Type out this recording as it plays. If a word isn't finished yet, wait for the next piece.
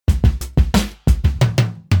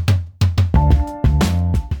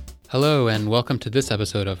Hello, and welcome to this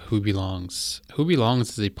episode of Who Belongs. Who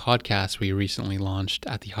Belongs is a podcast we recently launched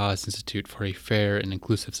at the Haas Institute for a Fair and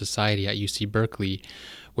Inclusive Society at UC Berkeley,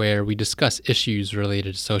 where we discuss issues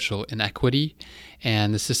related to social inequity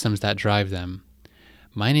and the systems that drive them.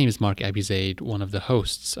 My name is Mark Abizaid, one of the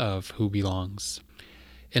hosts of Who Belongs.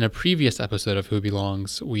 In a previous episode of Who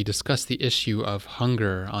Belongs, we discussed the issue of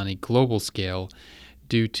hunger on a global scale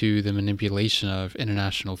due to the manipulation of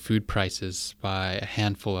international food prices by a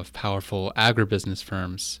handful of powerful agribusiness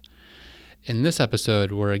firms. In this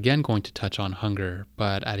episode, we're again going to touch on hunger,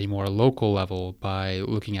 but at a more local level by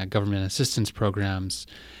looking at government assistance programs,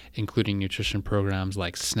 including nutrition programs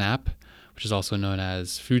like SNAP, which is also known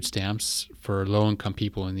as food stamps for low-income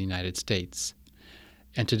people in the United States.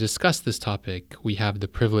 And to discuss this topic, we have the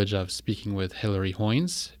privilege of speaking with Hilary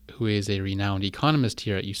Hoynes, who is a renowned economist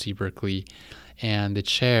here at UC Berkeley and the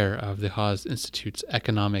chair of the Haas Institute's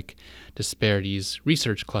Economic Disparities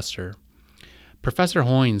Research Cluster. Professor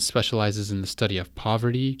Hoynes specializes in the study of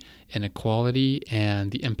poverty, inequality,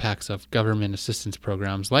 and the impacts of government assistance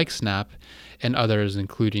programs like SNAP and others,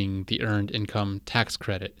 including the Earned Income Tax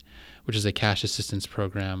Credit, which is a cash assistance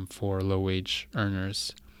program for low-wage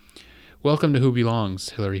earners. Welcome to Who Belongs,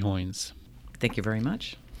 Hilary Hoynes. Thank you very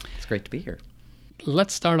much. It's great to be here.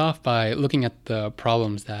 Let's start off by looking at the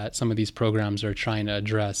problems that some of these programs are trying to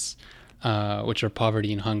address, which are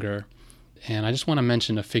poverty and hunger. And I just want to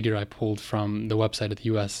mention a figure I pulled from the website of the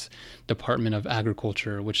U.S. Department of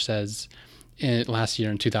Agriculture, which says last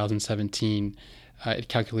year in 2017, it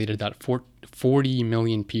calculated that 40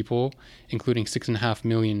 million people, including 6.5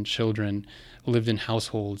 million children, lived in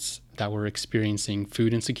households that were experiencing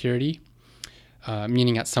food insecurity.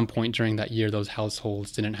 Meaning at some point during that year, those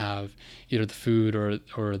households didn't have either the food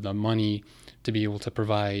or the money to be able to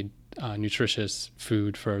provide nutritious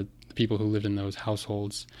food for the people who lived in those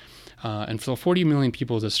households. And so 40 million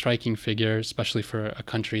people is a striking figure, especially for a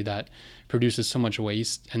country that produces so much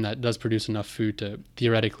waste and that does produce enough food to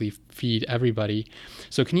theoretically feed everybody.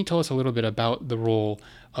 So can you tell us a little bit about the role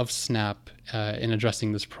of SNAP in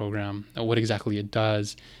addressing this program, what exactly it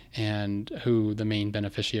does, and who the main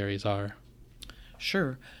beneficiaries are?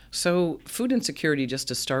 Sure. So food insecurity, just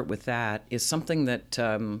to start with that, is something that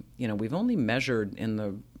we've only measured in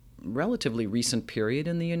the relatively recent period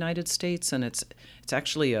in the United States, and it's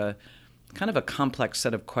actually a kind of a complex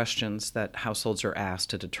set of questions that households are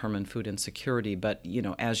asked to determine food insecurity. But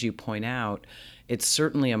as you point out, it's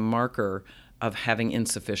certainly a marker of having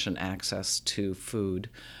insufficient access to food,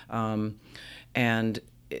 and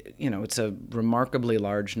it's a remarkably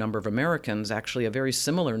large number of Americans, actually a very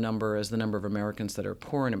similar number as the number of Americans that are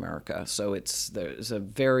poor in America. So there's a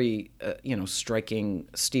very, striking,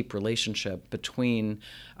 steep relationship between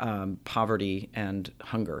poverty and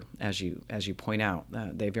hunger, as you point out.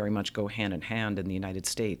 They very much go hand in hand in the United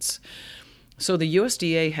States. So the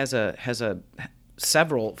USDA has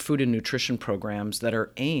several food and nutrition programs that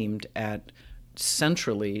are aimed at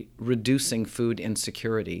centrally reducing food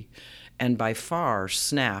insecurity. And by far,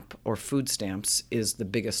 SNAP, or food stamps, is the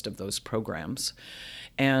biggest of those programs.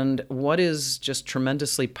 And what is just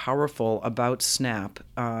tremendously powerful about SNAP,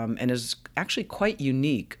 and is actually quite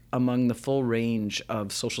unique among the full range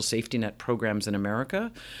of social safety net programs in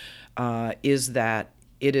America, is that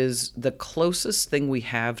it is the closest thing we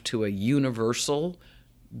have to a universal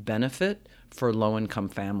benefit for low-income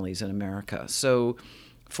families in America. So,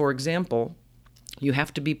 for example, you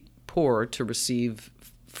have to be poor to receive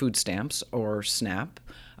food stamps or SNAP,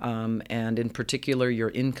 and in particular, your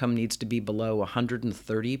income needs to be below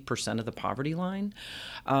 130% of the poverty line.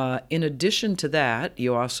 In addition to that,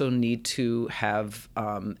 you also need to have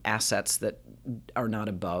assets that are not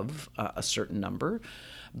above a certain number.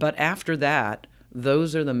 But after that,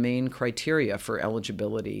 those are the main criteria for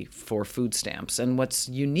eligibility for food stamps. And what's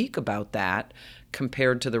unique about that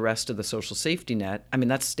compared to the rest of the social safety net, I mean,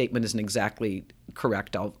 that statement isn't exactly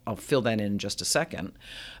correct. I'll fill that in just a second.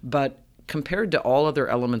 But compared to all other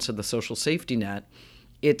elements of the social safety net,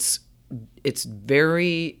 it's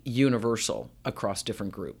very universal across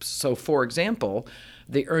different groups. So, for example,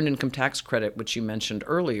 the Earned Income Tax Credit, which you mentioned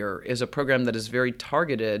earlier, is a program that is very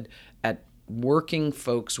targeted at working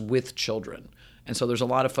folks with children. And so there's a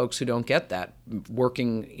lot of folks who don't get that.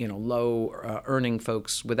 Working, low earning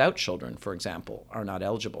folks without children, for example, are not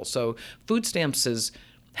eligible. So food stamps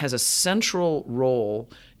has a central role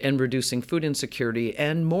in reducing food insecurity,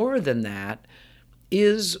 and more than that,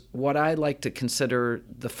 is what I like to consider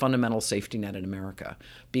the fundamental safety net in America,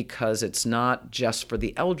 because it's not just for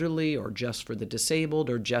the elderly or just for the disabled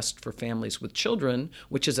or just for families with children,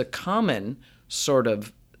 which is a common sort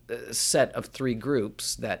of set of three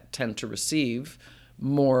groups that tend to receive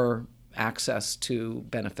more access to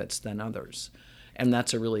benefits than others. And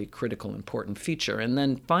that's a really critical, important feature. And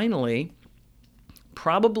then finally,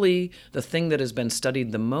 probably the thing that has been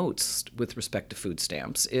studied the most with respect to food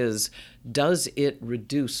stamps is, does it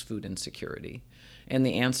reduce food insecurity? And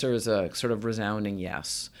the answer is a sort of resounding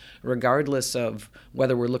yes, regardless of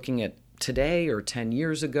whether we're looking at today or 10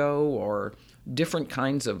 years ago or different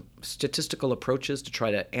kinds of statistical approaches to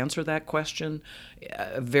try to answer that question.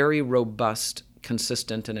 A very robust,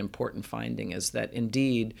 consistent, and important finding is that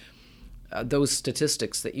indeed those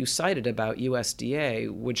statistics that you cited about USDA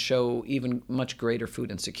would show even much greater food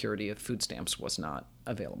insecurity if food stamps was not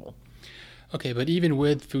available. Okay, but even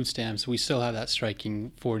with food stamps, we still have that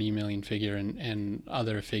striking 40 million figure and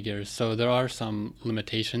other figures. So there are some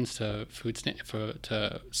limitations to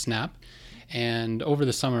to SNAP. And over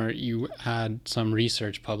the summer, you had some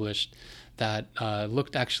research published that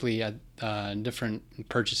looked actually at different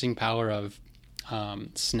purchasing power of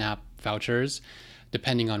SNAP vouchers,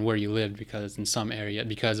 depending on where you lived, because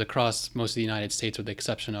across most of the United States, with the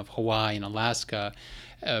exception of Hawaii and Alaska,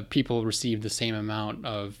 people receive the same amount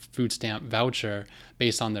of food stamp voucher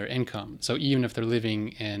based on their income. So even if they're living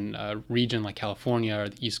in a region like California or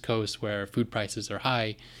the East Coast where food prices are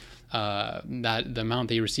high, that the amount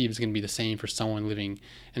they receive is going to be the same for someone living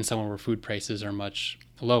in somewhere where food prices are much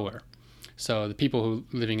lower. So the people who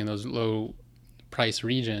living in those low price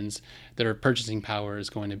regions, their purchasing power is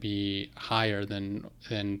going to be higher than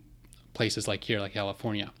places like here, like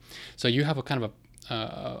California. So you have a kind of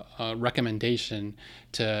a recommendation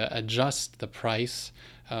to adjust the price,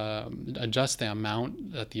 adjust the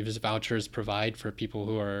amount that these vouchers provide for people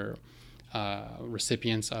who are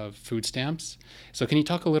recipients of food stamps. So can you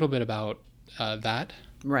talk a little bit about that?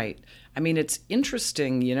 Right. I mean, it's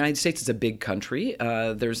interesting. The United States is a big country.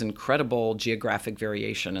 There's incredible geographic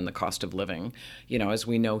variation in the cost of living. As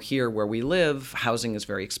we know here where we live, housing is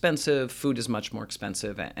very expensive, food is much more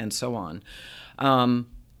expensive, and so on.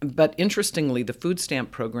 But interestingly, the food stamp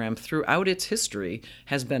program throughout its history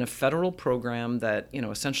has been a federal program that,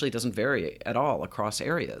 essentially doesn't vary at all across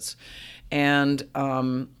areas. And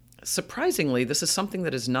surprisingly, this is something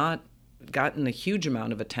that has not gotten a huge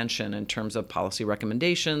amount of attention in terms of policy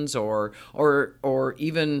recommendations or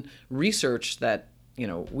even research that,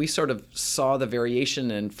 we sort of saw the variation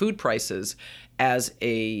in food prices as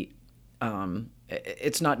it's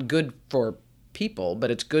not good for people, but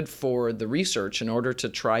it's good for the research in order to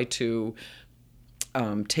try to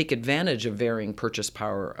take advantage of varying purchase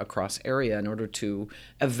power across area in order to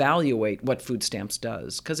evaluate what food stamps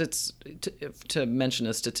does. Because it's, to mention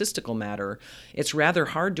a statistical matter, it's rather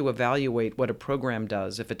hard to evaluate what a program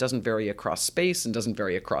does if it doesn't vary across space and doesn't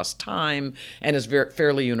vary across time and is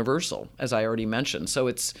fairly universal, as I already mentioned. So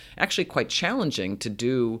it's actually quite challenging to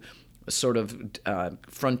do sort of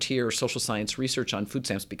frontier social science research on food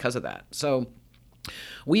stamps because of that. So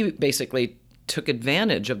we basically took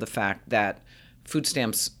advantage of the fact that food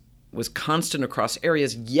stamps was constant across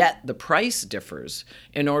areas, yet the price differs,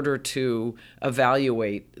 in order to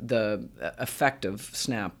evaluate the effect of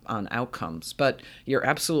SNAP on outcomes. But you're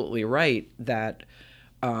absolutely right that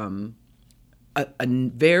a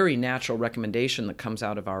very natural recommendation that comes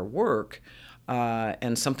out of our work,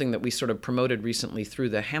 and something that we sort of promoted recently through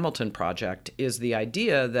the Hamilton Project, is the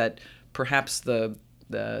idea that perhaps the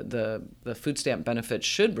food stamp benefit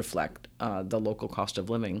should reflect the local cost of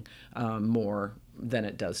living more than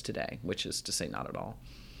it does today, which is to say not at all.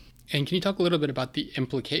 And can you talk a little bit about the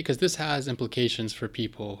because this has implications for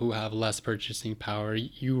people who have less purchasing power.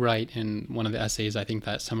 You write in one of the essays, I think,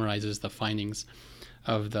 that summarizes the findings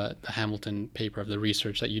of the Hamilton paper, of the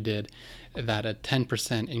research that you did, that a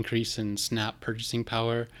 10% increase in SNAP purchasing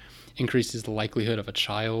power increases the likelihood of a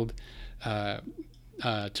child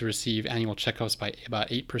to receive annual checkups by about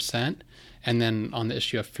 8%. And then on the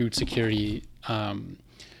issue of food security,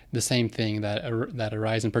 the same thing, that a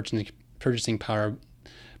rise in purchasing power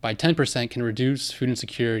by 10% can reduce food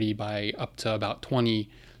insecurity by up to about 22%.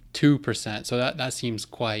 So that seems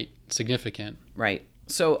quite significant. Right.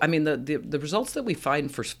 So, I mean, the results that we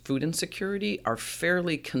find for food insecurity are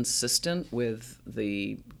fairly consistent with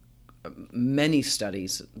the many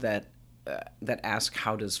studies that ask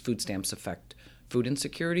how does food stamps affect food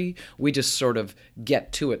insecurity. We just sort of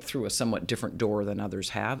get to it through a somewhat different door than others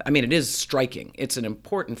have. I mean, it is striking. It's an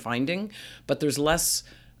important finding, but there's less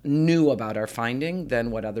new about our finding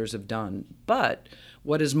than what others have done. But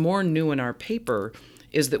what is more new in our paper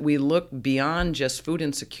is that we look beyond just food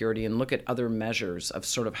insecurity and look at other measures of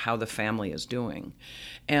sort of how the family is doing.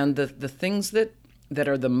 And the things that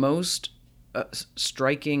are the most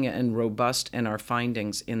striking and robust in our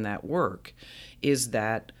findings in that work is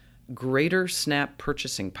that greater SNAP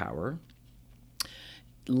purchasing power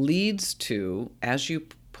leads to, as you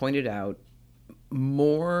pointed out,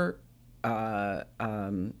 more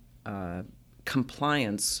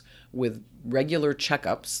compliance with regular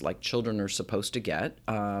checkups like children are supposed to get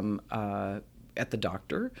at the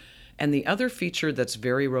doctor. And the other feature that's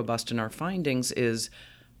very robust in our findings is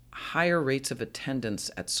higher rates of attendance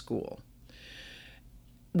at school.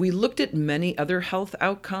 We looked at many other health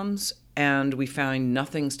outcomes, and we found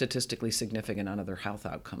nothing statistically significant on other health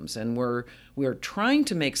outcomes. And we're trying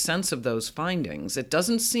to make sense of those findings. It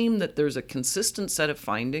doesn't seem that there's a consistent set of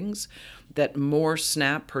findings that more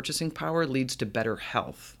SNAP purchasing power leads to better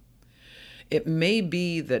health. It may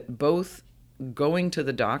be that both going to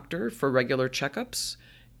the doctor for regular checkups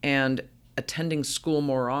and attending school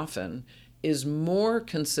more often is more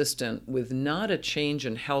consistent with not a change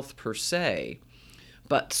in health per se,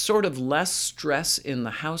 but sort of less stress in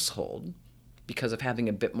the household because of having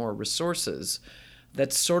a bit more resources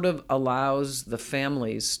that sort of allows the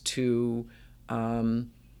families to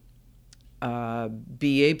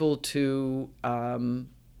be able to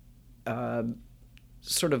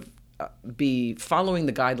be following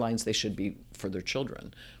the guidelines they should be for their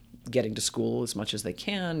children, getting to school as much as they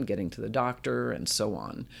can, getting to the doctor, and so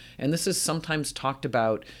on. And this is sometimes talked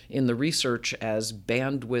about in the research as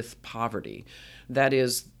bandwidth poverty. That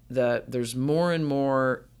is, there's more and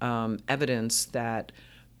more evidence that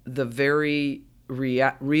the very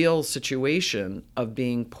real situation of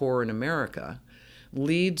being poor in America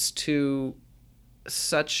leads to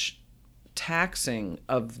such taxing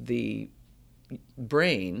of the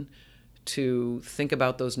brain to think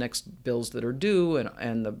about those next bills that are due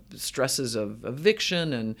and the stresses of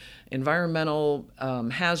eviction and environmental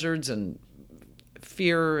hazards and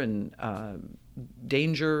fear and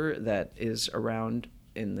danger that is around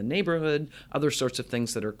in the neighborhood, other sorts of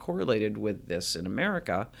things that are correlated with this in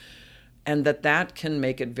America, and that can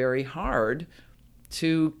make it very hard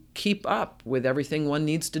to keep up with everything one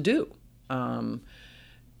needs to do.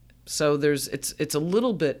 So it's a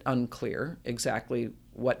little bit unclear exactly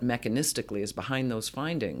what mechanistically is behind those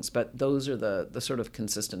findings, but those are the sort of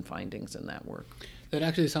consistent findings in that work. That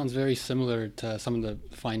actually sounds very similar to some of the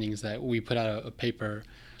findings that we put out a paper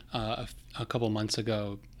a couple months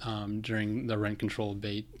ago during the rent control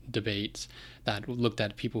debates that looked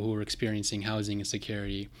at people who were experiencing housing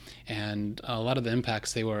insecurity, and a lot of the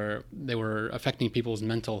impacts they were affecting people's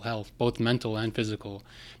mental health, both mental and physical,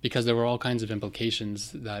 because there were all kinds of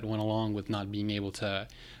implications that went along with not being able to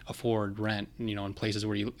afford rent, in places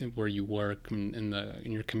where you work, in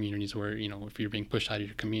your communities where, if you're being pushed out of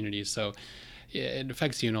your communities. So it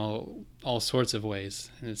affects you in all sorts of ways,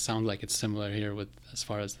 and it sounds like it's similar here with as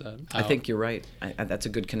far as the. I think you're right. That's a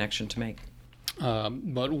good connection to make.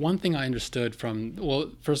 But one thing I understood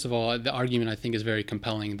first of all, the argument I think is very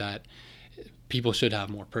compelling that people should have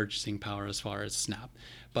more purchasing power as far as SNAP.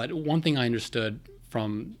 But one thing I understood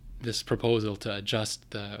from this proposal to adjust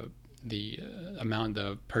the amount,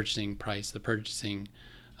 the purchasing price, the purchasing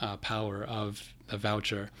power of the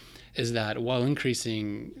voucher, is that while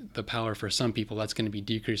increasing the power for some people, that's going to be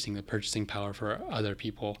decreasing the purchasing power for other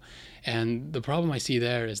people. And the problem I see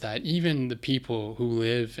there is that even the people who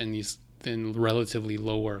live in relatively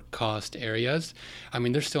lower cost areas,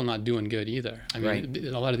 they're still not doing good either. Right.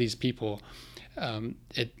 A lot of these people,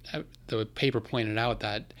 the paper pointed out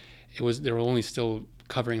that they were only still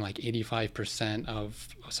covering like 85% of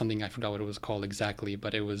something, I forgot what it was called exactly,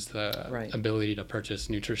 but it was the ability to purchase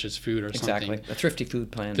nutritious food or something. Exactly, a thrifty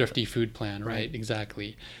food plan. Thrifty food plan, right?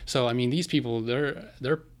 Exactly. So these people, they're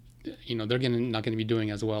not going to be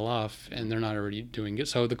doing as well off, and they're not already doing it.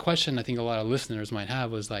 So the question I think a lot of listeners might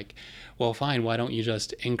have was like, well, fine, why don't you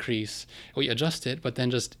just adjust it, but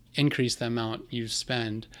then just increase the amount you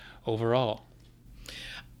spend overall?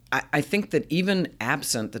 I think that even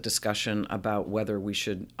absent the discussion about whether we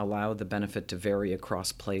should allow the benefit to vary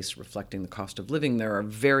across place, reflecting the cost of living, there are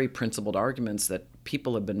very principled arguments that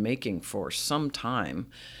people have been making for some time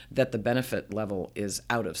that the benefit level is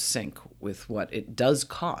out of sync with what it does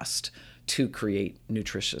cost to create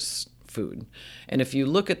nutritious food. And if you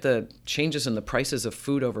look at the changes in the prices of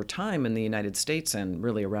food over time in the United States and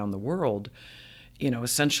really around the world,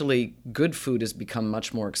 essentially good food has become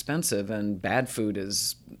much more expensive and bad food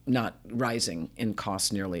is not rising in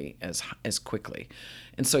cost nearly as quickly.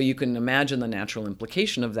 And so you can imagine the natural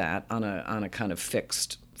implication of that on a kind of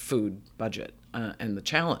fixed food budget and the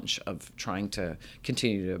challenge of trying to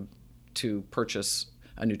continue to purchase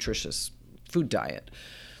a nutritious food diet.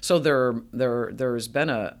 So there's been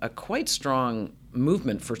a quite strong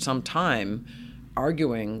movement for some time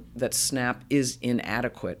arguing that SNAP is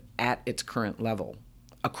inadequate at its current level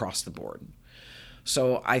across the board.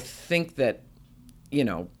 So I think that,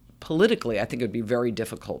 politically, I think it would be very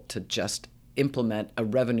difficult to just implement a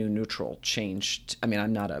revenue neutral change. I mean,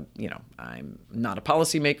 I'm not a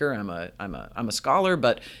policymaker. I'm a scholar,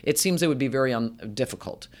 but it seems it would be very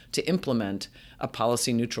difficult to implement a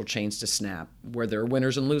policy neutral change to SNAP where there are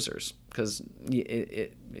winners and losers, because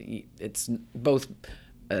it's both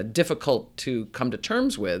difficult to come to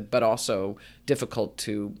terms with, but also difficult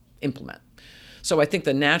to implement. So I think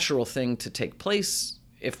the natural thing to take place,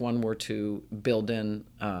 if one were to build in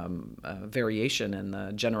variation in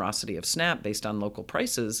the generosity of SNAP based on local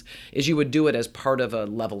prices, is you would do it as part of a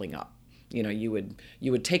leveling up. You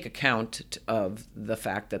would take account of the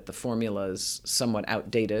fact that the formula is somewhat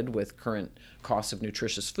outdated with current costs of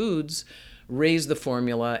nutritious foods, raise the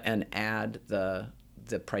formula and add the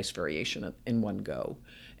price variation in one go.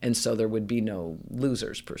 And so there would be no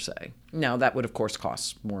losers per se. Now that would of course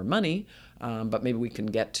cost more money, but maybe we can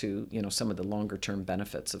get to some of the longer term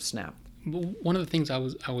benefits of SNAP. One of the things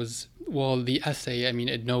the essay, I mean,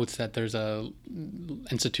 it notes that there's a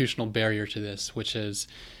institutional barrier to this, which is,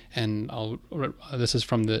 this is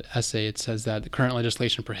from the essay, it says that the current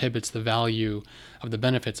legislation prohibits the value of the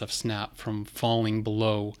benefits of SNAP from falling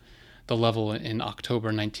below the level in October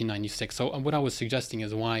 1996. So what I was suggesting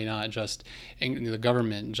is, why not just the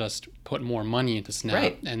government just put more money into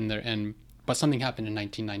SNAP, right. But something happened in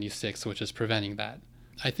 1996 which is preventing that.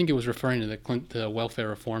 I think it was referring to the Welfare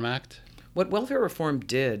Reform Act. What welfare reform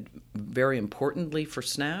did very importantly for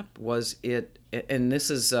SNAP was and this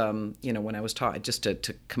is, when I was taught, just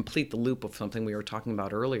to complete the loop of something we were talking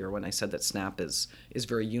about earlier when I said that SNAP is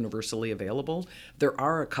very universally available, there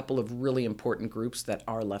are a couple of really important groups that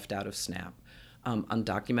are left out of SNAP.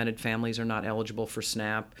 Undocumented families are not eligible for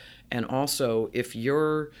SNAP. And also, if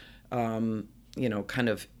you're,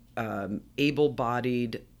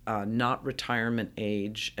 able-bodied, not retirement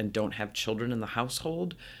age, and don't have children in the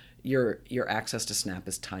household, your access to SNAP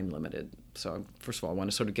is time limited. So first of all, I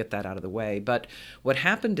want to sort of get that out of the way. But what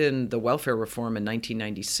happened in the welfare reform in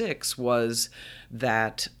 1996 was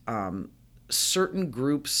that certain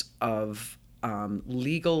groups of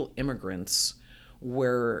legal immigrants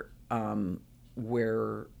were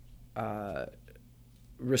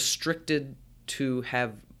restricted to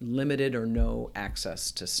have limited or no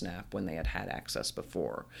access to SNAP when they had access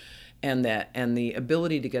before. And the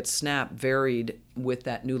ability to get SNAP varied with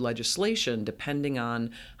that new legislation depending on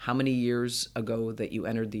how many years ago that you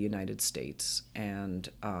entered the United States and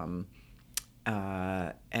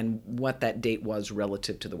what that date was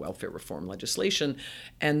relative to the welfare reform legislation.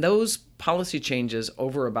 And those policy changes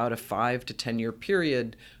over about a 5 to 10 year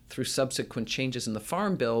period through subsequent changes in the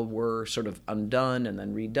Farm Bill were sort of undone and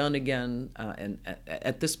then redone again. And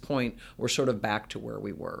at this point, we're sort of back to where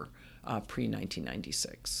we were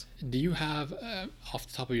pre-1996. Do you have, off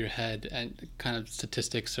the top of your head, kind of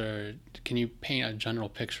statistics, or can you paint a general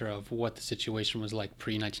picture of what the situation was like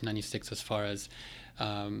pre-1996 as far as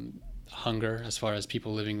hunger, as far as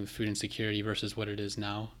people living with food insecurity versus what it is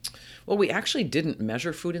now? Well, we actually didn't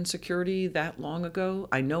measure food insecurity that long ago.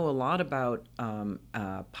 I know a lot about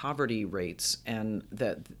poverty rates, and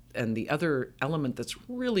the other element that's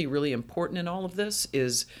really, really important in all of this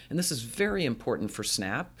is, and this is very important for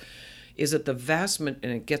SNAP, is that and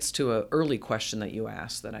it gets to an early question that you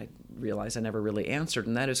asked that I realize I never really answered,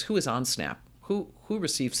 and that is, who is on SNAP? Who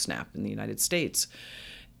receives SNAP in the United States?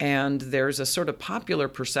 And there's a sort of popular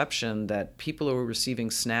perception that people who are receiving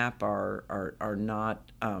SNAP are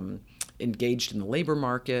not engaged in the labor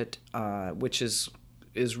market, which is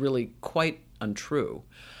really quite untrue.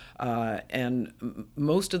 And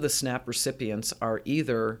most of the SNAP recipients are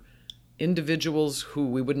either individuals who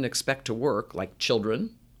we wouldn't expect to work, like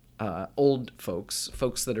children, old folks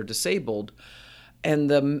that are disabled, and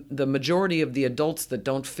the majority of the adults that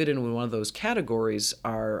don't fit in one of those categories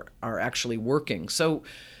are actually working. So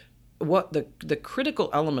what the critical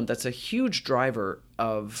element that's a huge driver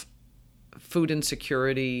of food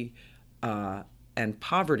insecurity and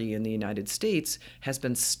poverty in the United States has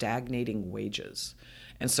been stagnating wages.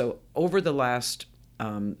 And so over the last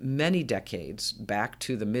many decades, back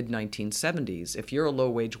to the mid-1970s, if you're a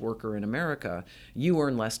low-wage worker in America, you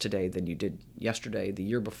earn less today than you did yesterday, the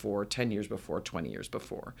year before, 10 years before, 20 years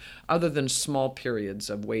before, other than small periods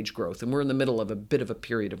of wage growth. And we're in the middle of a bit of a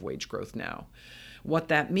period of wage growth now. What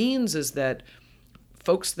that means is that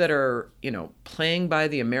folks that are, playing by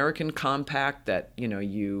the American compact, that,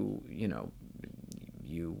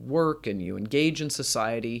 you work and you engage in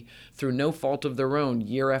society through no fault of their own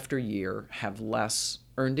year after year, have less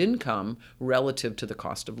earned income relative to the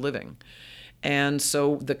cost of living. And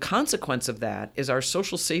so the consequence of that is our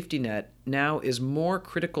social safety net now is more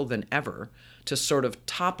critical than ever to sort of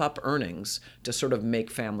top up earnings to sort of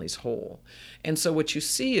make families whole. And so what you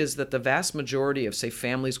see is that the vast majority of, say,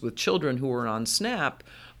 families with children who are on SNAP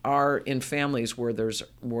are in families where there's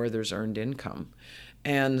earned income.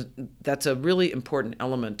 And that's a really important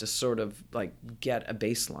element to sort of like get a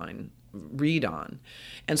baseline read on.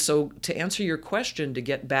 And so to answer your question, to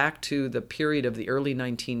get back to the period of the early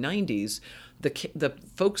 1990s, the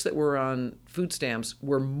folks that were on food stamps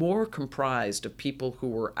were more comprised of people who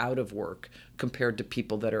were out of work compared to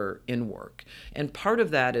people that are in work. And part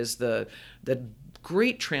of that is the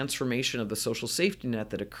great transformation of the social safety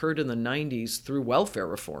net that occurred in the 90s through welfare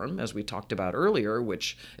reform, as we talked about earlier,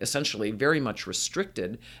 which essentially very much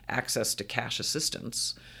restricted access to cash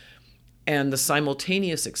assistance, and the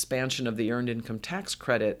simultaneous expansion of the earned income tax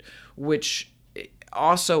credit, which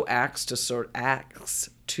also acts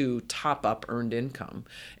to top up earned income.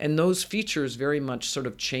 And those features very much sort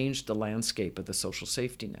of changed the landscape of the social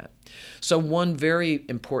safety net. So one very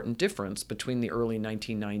important difference between the early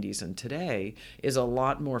 1990s and today is a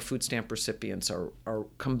lot more food stamp recipients are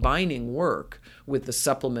combining work with the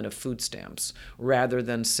supplement of food stamps rather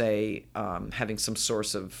than, say, having some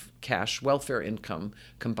source of cash welfare income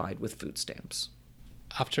combined with food stamps.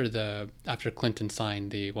 After Clinton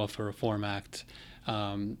signed the Welfare Reform Act,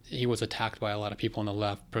 he was attacked by a lot of people on the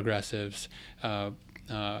left, progressives,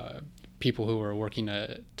 people who were working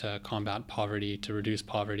to combat poverty, to reduce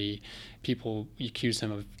poverty. People accused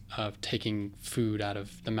him of taking food out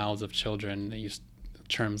of the mouths of children. They used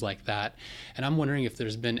terms like that. And I'm wondering if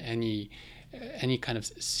there's been any kind of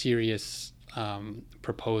serious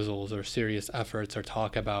proposals or serious efforts or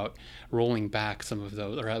talk about rolling back some of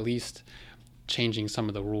those, or at least changing some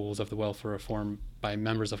of the rules of the welfare reform by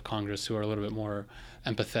members of Congress who are a little bit more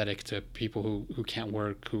empathetic to people who can't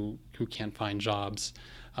work, who can't find jobs,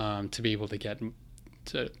 to be able to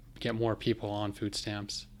get more people on food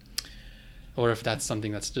stamps, or if that's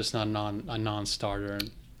something that's just not a non-starter.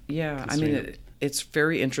 Yeah, I mean, it's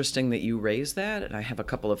very interesting that you raise that, and I have a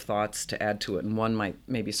couple of thoughts to add to it, and one might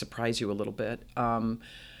maybe surprise you a little bit.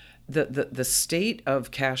 The state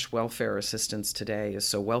of cash welfare assistance today is,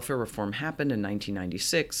 so welfare reform happened in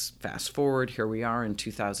 1996. Fast forward, here we are in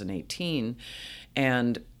 2018.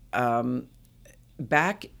 And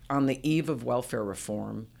back on the eve of welfare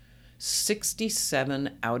reform,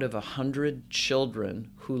 67 out of 100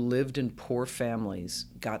 children who lived in poor families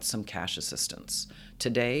got some cash assistance.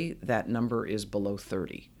 Today, that number is below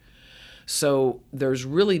 30. So there's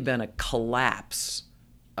really been a collapse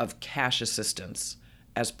of cash assistance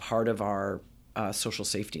as part of our social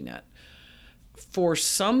safety net. For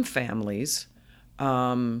some families,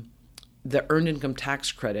 the earned income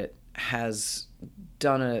tax credit has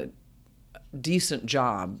done a decent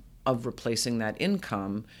job of replacing that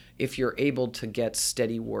income if you're able to get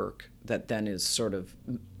steady work that then is sort of,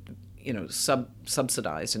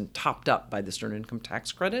 subsidized and topped up by this earned income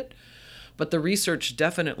tax credit. But the research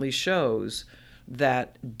definitely shows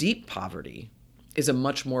that deep poverty is a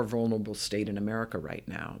much more vulnerable state in America right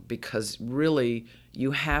now, because really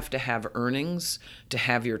you have to have earnings to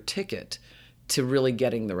have your ticket to really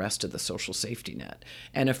getting the rest of the social safety net.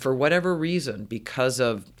 And if for whatever reason, because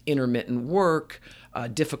of intermittent work,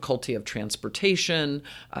 difficulty of transportation,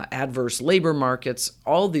 adverse labor markets,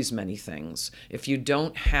 all these many things, if you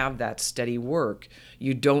don't have that steady work,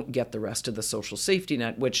 you don't get the rest of the social safety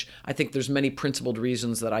net, which I think there's many principled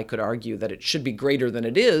reasons that I could argue that it should be greater than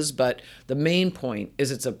it is, but the main point is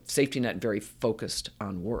it's a safety net very focused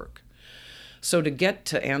on work. So to get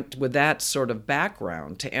to, with that sort of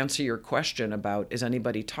background, to answer your question about is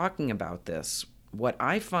anybody talking about this, what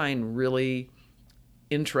I find really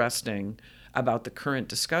interesting about the current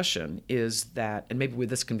discussion is that, and maybe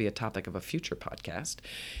this can be a topic of a future podcast,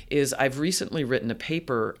 is I've recently written a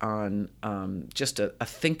paper on just a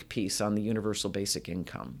think piece on the universal basic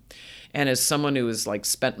income. And as someone who has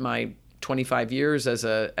spent my 25 years as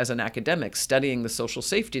an academic studying the social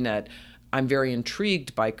safety net, I'm very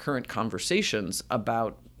intrigued by current conversations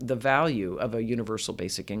about the value of a universal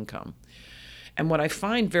basic income. And what I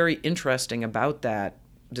find very interesting about that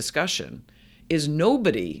discussion is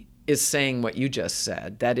nobody is saying what you just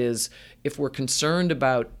said. That is, if we're concerned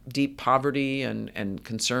about deep poverty and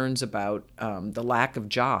concerns about the lack of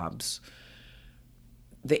jobs,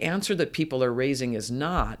 the answer that people are raising is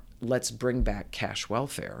not, let's bring back cash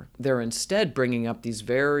welfare. They're instead bringing up these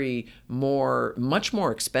much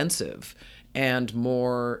more expensive and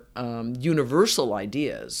more universal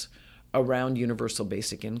ideas around universal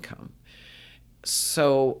basic income.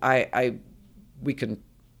 So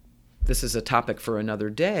this is a topic for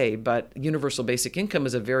another day, but universal basic income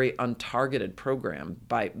is a very untargeted program.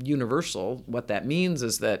 By universal, what that means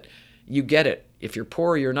is that you get it. If you're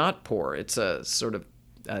poor, you're not poor. It's a sort of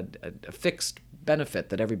a fixed benefit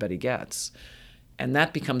that everybody gets. And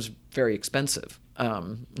that becomes very expensive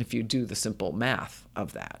if you do the simple math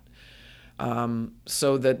of that.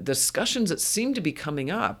 So the discussions that seem to be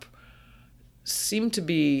coming up seem to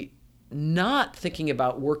be not thinking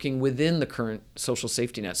about working within the current social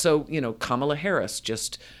safety net. So, Kamala Harris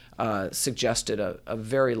just suggested a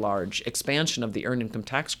very large expansion of the earned income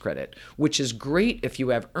tax credit, which is great if you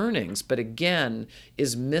have earnings, but again,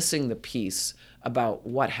 is missing the piece about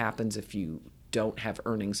what happens if you don't have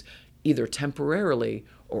earnings, either temporarily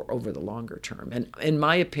or over the longer term. And in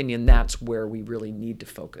my opinion, that's where we really need to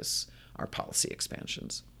focus our policy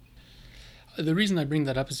expansions. The reason I bring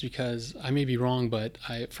that up is because I may be wrong, but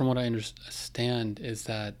from what I understand is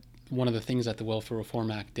that one of the things that the Welfare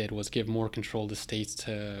Reform Act did was give more control to states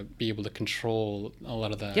to be able to control a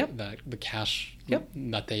lot of the cash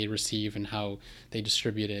that they receive and how they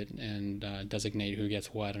distribute it and designate who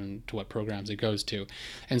gets what and to what programs it goes to.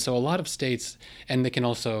 And so a lot of states, and they can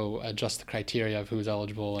also adjust the criteria of who's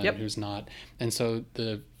eligible and who's not. And so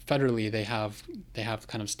federally, they have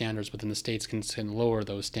kind of standards, but then the states can lower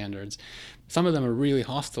those standards. Some of them are really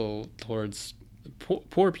hostile towards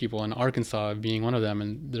poor people, and Arkansas being one of them.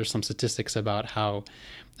 And there's some statistics about how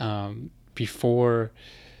before,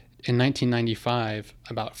 in 1995,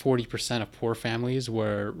 about 40% of poor families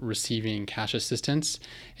were receiving cash assistance,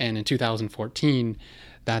 and in 2014,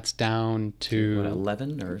 that's down to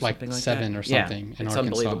 11 or like something like 7 that? or something in it's Arkansas.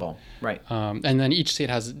 Unbelievable, right? And then each state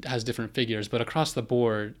has different figures, but across the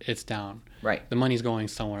board, it's down. Right. The money's going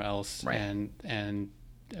somewhere else, right. and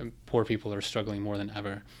poor people are struggling more than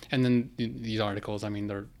ever. And then these articles, I mean,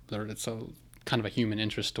 it's a kind of a human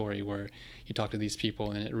interest story where you talk to these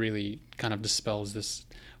people, and it really kind of dispels this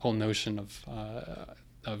whole notion of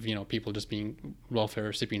people just being welfare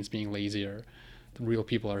recipients being lazy, or the real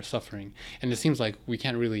people are suffering. And it seems like we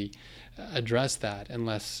can't really address that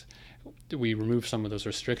unless we remove some of those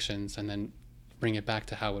restrictions and then bring it back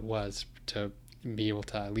to how it was, to be able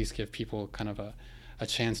to at least give people kind of a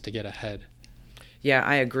chance to get ahead. Yeah,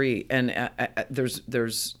 I agree. And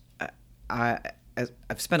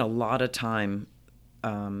I've spent a lot of time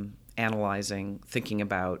analyzing, thinking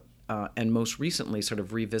about, and most recently sort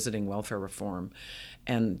of revisiting welfare reform.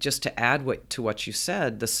 And just to add to what you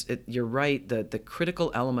said, you're right, the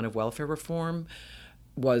critical element of welfare reform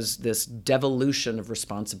was this devolution of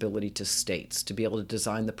responsibility to states to be able to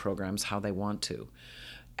design the programs how they want to.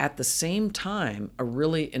 At the same time, a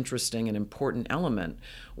really interesting and important element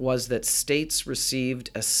was that states received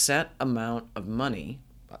a set amount of money,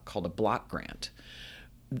 called a block grant,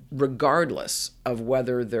 regardless of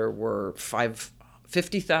whether there were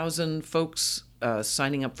 50,000 folks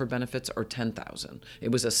signing up for benefits or 10,000.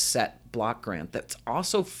 It was a set block grant that's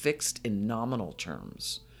also fixed in nominal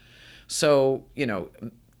terms. So,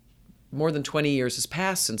 more than 20 years has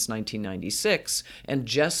passed since 1996, and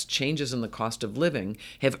just changes in the cost of living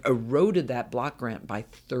have eroded that block grant by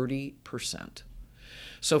 30%.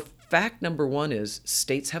 So fact number one is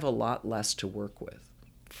states have a lot less to work with.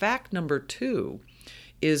 Fact number two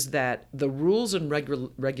is that the rules and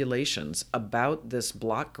regulations about this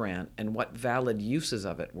block grant and what valid uses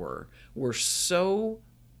of it were so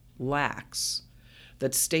lax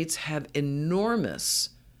that states have enormous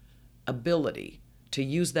ability to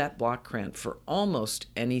use that block grant for almost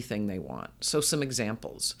anything they want. So some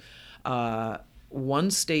examples.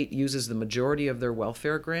 One state uses the majority of their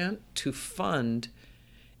welfare grant to fund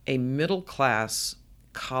a middle-class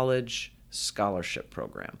college scholarship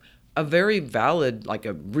program. A very valid,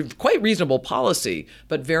 quite reasonable policy,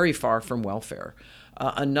 but very far from welfare.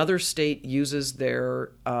 Another state uses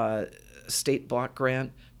their state block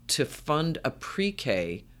grant to fund a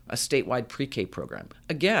pre-K, a statewide pre-K program.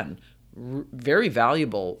 Again, very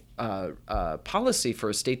valuable policy for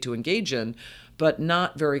a state to engage in, but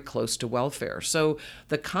not very close to welfare. So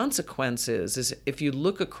the consequence is if you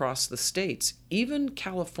look across the states, even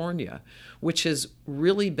California, which has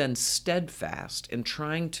really been steadfast in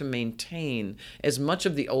trying to maintain as much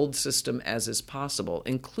of the old system as is possible,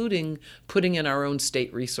 including putting in our own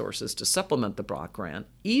state resources to supplement the block grant,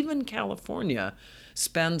 even California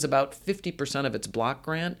spends about 50% of its block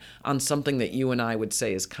grant on something that you and I would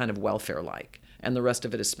say is kind of welfare-like, and the rest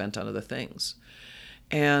of it is spent on other things.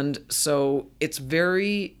 And so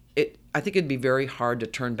I think it'd be very hard to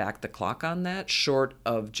turn back the clock on that, short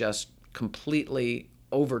of just completely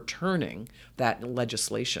overturning that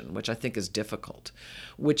legislation, which I think is difficult,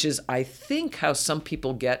 which is, I think, how some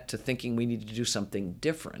people get to thinking we need to do something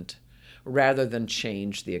different rather than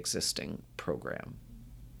change the existing program.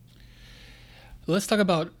 Let's talk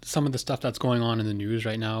about some of the stuff that's going on in the news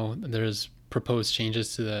right now. There's proposed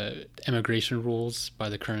changes to the immigration rules by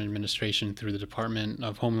the current administration through the Department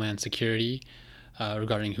of Homeland Security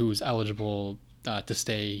regarding who's eligible to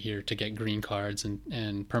stay here to get green cards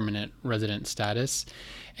and permanent resident status.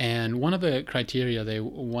 And one of the criteria they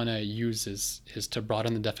want to use is to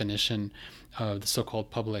broaden the definition of the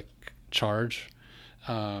so-called public charge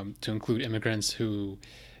to include immigrants who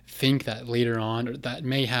think that later on, or that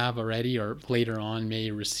may have already, or later on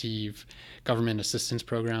may receive government assistance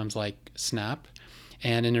programs like SNAP.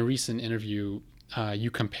 And in a recent interview,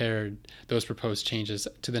 you compared those proposed changes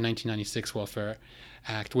to the 1996 Welfare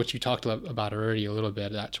Act, which you talked about already a little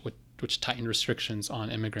bit, which tightened restrictions on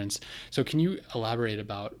immigrants. So can you elaborate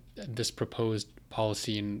about this proposed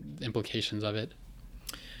policy and the implications of it?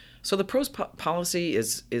 So the PROS policy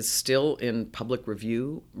is still in public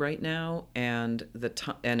review right now, and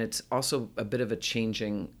it's also a bit of a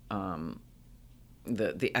changing.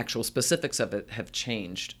 The actual specifics of it have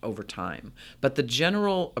changed over time, but the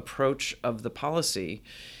general approach of the policy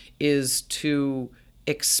is to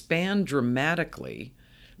expand dramatically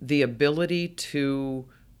the ability to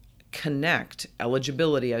connect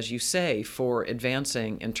eligibility, as you say, for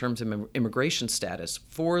advancing in terms of immigration status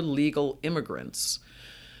for legal immigrants,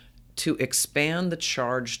 to expand the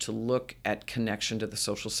charge to look at connection to the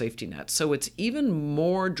social safety net. So it's even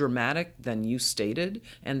more dramatic than you stated,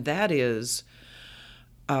 and that is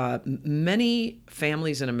many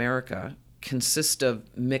families in America consist of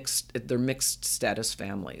mixed status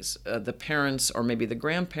families. The parents or maybe the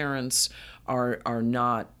grandparents are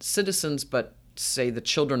not citizens, but say the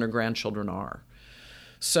children or grandchildren are.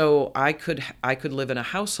 So I could live in a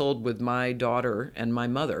household with my daughter and my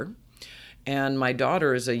mother, and my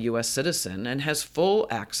daughter is a U.S. citizen and has full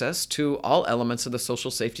access to all elements of the social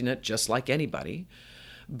safety net just like anybody.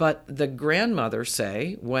 But the grandmother,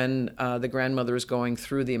 say, when the grandmother is going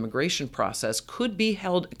through the immigration process, could be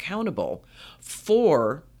held accountable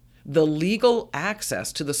for the legal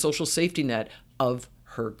access to the social safety net of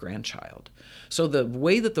her grandchild. So the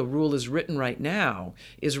way that the rule is written right now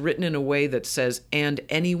is written in a way that says, and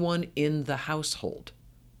anyone in the household,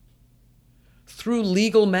 through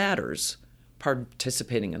legal matters,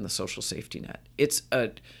 participating in the social safety net. It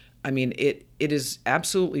is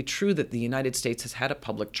absolutely true that the United States has had a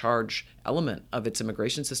public charge element of its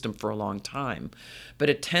immigration system for a long time,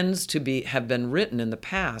 but it tends to have been written in the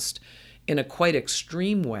past in a quite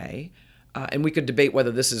extreme way. And we could debate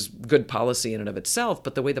whether this is good policy in and of itself,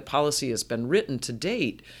 but the way the policy has been written to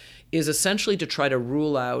date is essentially to try to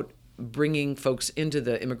rule out bringing folks into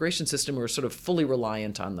the immigration system who are sort of fully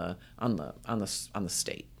reliant on the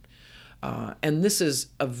state. And this is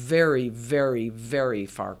a very, very, very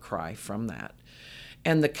far cry from that.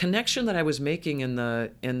 And the connection that I was making in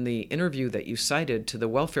the interview that you cited to the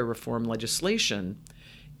welfare reform legislation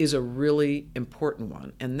is a really important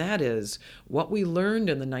one. And that is what we learned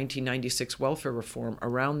in the 1996 welfare reform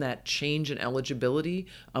around that change in eligibility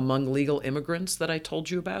among legal immigrants that I told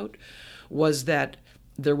you about was that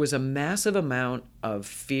there was a massive amount of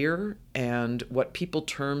fear and what people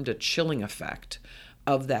termed a chilling effect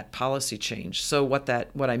of that policy change. So what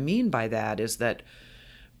I mean by that is that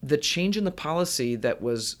the change in the policy that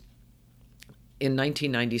was in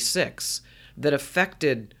 1996 that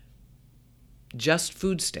affected just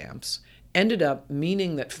food stamps ended up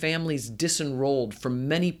meaning that families disenrolled from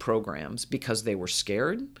many programs because they were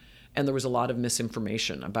scared, and there was a lot of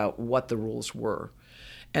misinformation about what the rules were.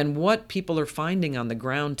 And what people are finding on the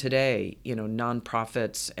ground today,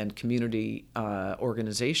 nonprofits and community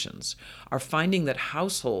organizations are finding that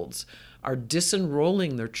households are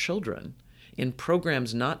disenrolling their children in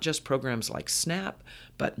programs, not just programs like SNAP,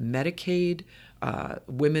 but Medicaid,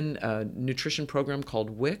 women nutrition program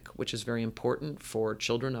called WIC, which is very important for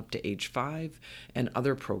children up to age 5, and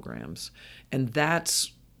other programs. And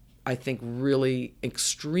that's, I think, really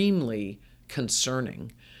extremely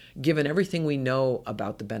concerning, given everything we know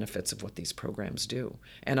about the benefits of what these programs do.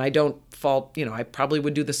 And I don't fault, I probably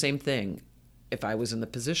would do the same thing if I was in the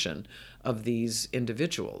position of these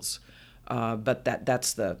individuals. But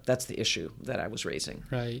that's the issue that I was raising.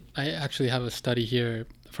 Right. I actually have a study here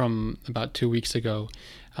from about 2 weeks ago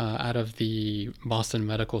out of the Boston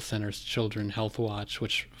Medical Center's Children Health Watch,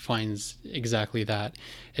 which finds exactly that.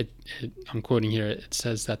 I'm quoting here, it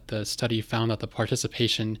says that the study found that the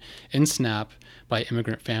participation in SNAP by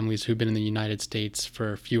immigrant families who've been in the United States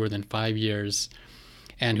for fewer than 5 years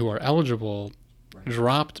and who are eligible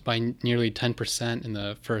dropped by nearly 10% in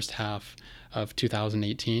the first half of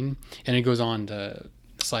 2018. And it goes on to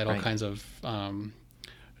cite all kinds of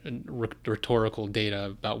rhetorical data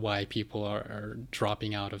about why people are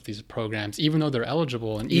dropping out of these programs, even though they're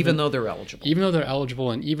eligible, and even though they're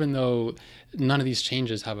eligible, and even though none of these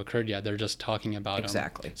changes have occurred yet, they're just talking about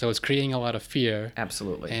exactly. them. So it's creating a lot of fear.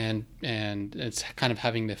 Absolutely. And it's kind of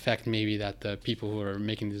having the effect maybe that the people who are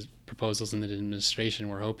making these proposals in the administration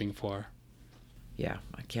were hoping for. Yeah,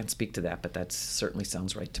 I can't speak to that, but that certainly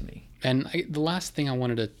sounds right to me. And the last thing I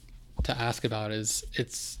wanted to ask about is,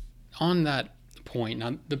 it's on that point.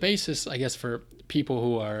 Now, the basis, I guess, for people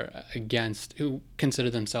who are who consider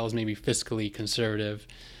themselves maybe fiscally conservative,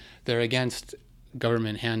 they're against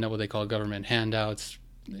what they call government handouts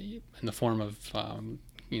in the form of,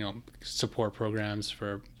 support programs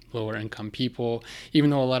for lower income people, even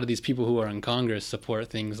though a lot of these people who are in Congress support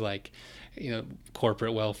things like,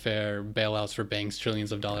 corporate welfare, bailouts for banks,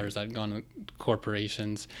 trillions of dollars that gone to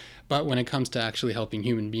corporations. But when it comes to actually helping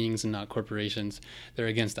human beings and not corporations, they're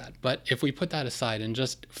against that. But if we put that aside and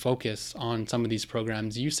just focus on some of these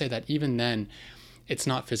programs, you say that even then, it's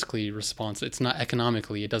not fiscally responsible. It's not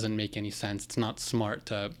economically. It doesn't make any sense. It's not smart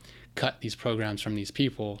to cut these programs from these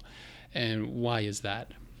people. And why is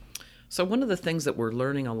that? So one of the things that we're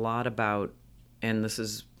learning a lot about, and this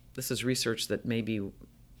is research that maybe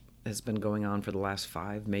has been going on for the last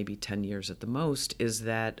 5, maybe 10 years at the most, is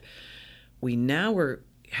that we now are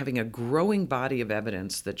having a growing body of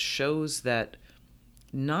evidence that shows that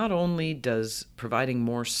not only does providing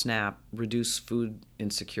more SNAP reduce food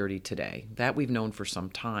insecurity today, that we've known for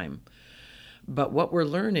some time, but what we're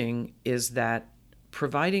learning is that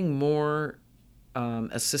providing more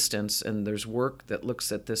assistance, and there's work that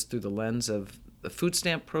looks at this through the lens of the food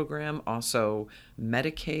stamp program, also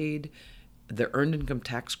Medicaid, the earned income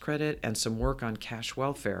tax credit, and some work on cash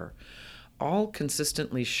welfare, all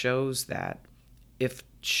consistently shows that if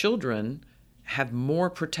children have more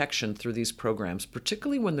protection through these programs,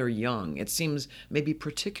 particularly when they're young, it seems maybe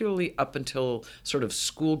particularly up until sort of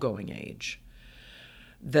school-going age,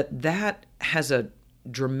 that has a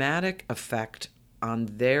dramatic effect on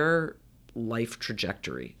their life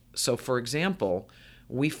trajectory. So, for example,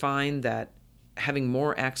 we find that having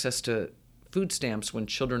more access to food stamps when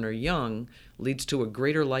children are young leads to a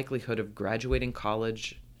greater likelihood of graduating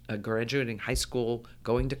high school,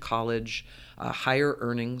 going to college, higher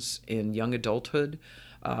earnings in young adulthood,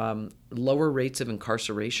 lower rates of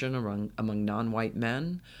incarceration among non-white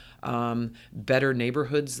men, better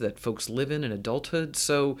neighborhoods that folks live in adulthood.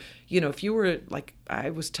 So, if you were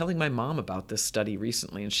I was telling my mom about this study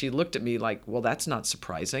recently, and she looked at me like, well, that's not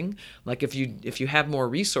surprising. Like, if you have more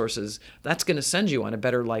resources, that's going to send you on a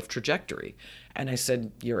better life trajectory. And I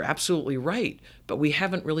said, you're absolutely right, but we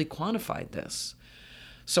haven't really quantified this.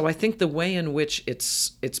 So I think the way in which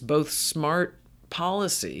it's both smart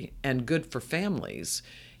policy and good for families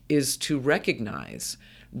is to recognize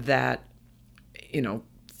that,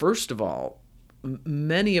 first of all,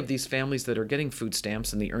 many of these families that are getting food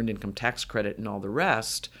stamps and the earned income tax credit and all the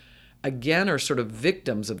rest, again, are sort of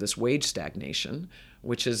victims of this wage stagnation,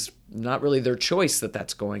 which is not really their choice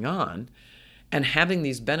that's going on. And having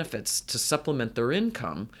these benefits to supplement their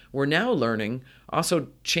income, we're now learning, also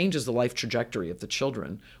changes the life trajectory of the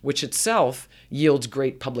children, which itself yields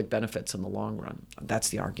great public benefits in the long run. That's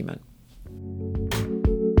the argument.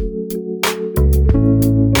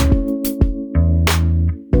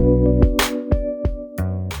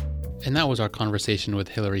 And that was our conversation with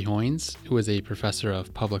Hilary Hoynes, who is a professor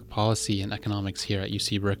of public policy and economics here at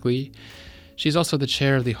UC Berkeley. She's also the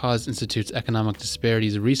chair of the Haas Institute's Economic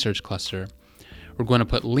Disparities Research Cluster. We're going to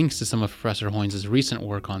put links to some of Professor Hoynes' recent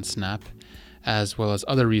work on SNAP, as well as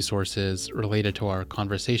other resources related to our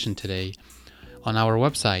conversation today, on our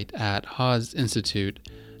website at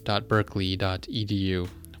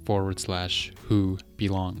haasinstitute.berkeley.edu/who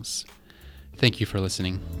belongs. Thank you for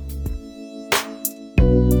listening.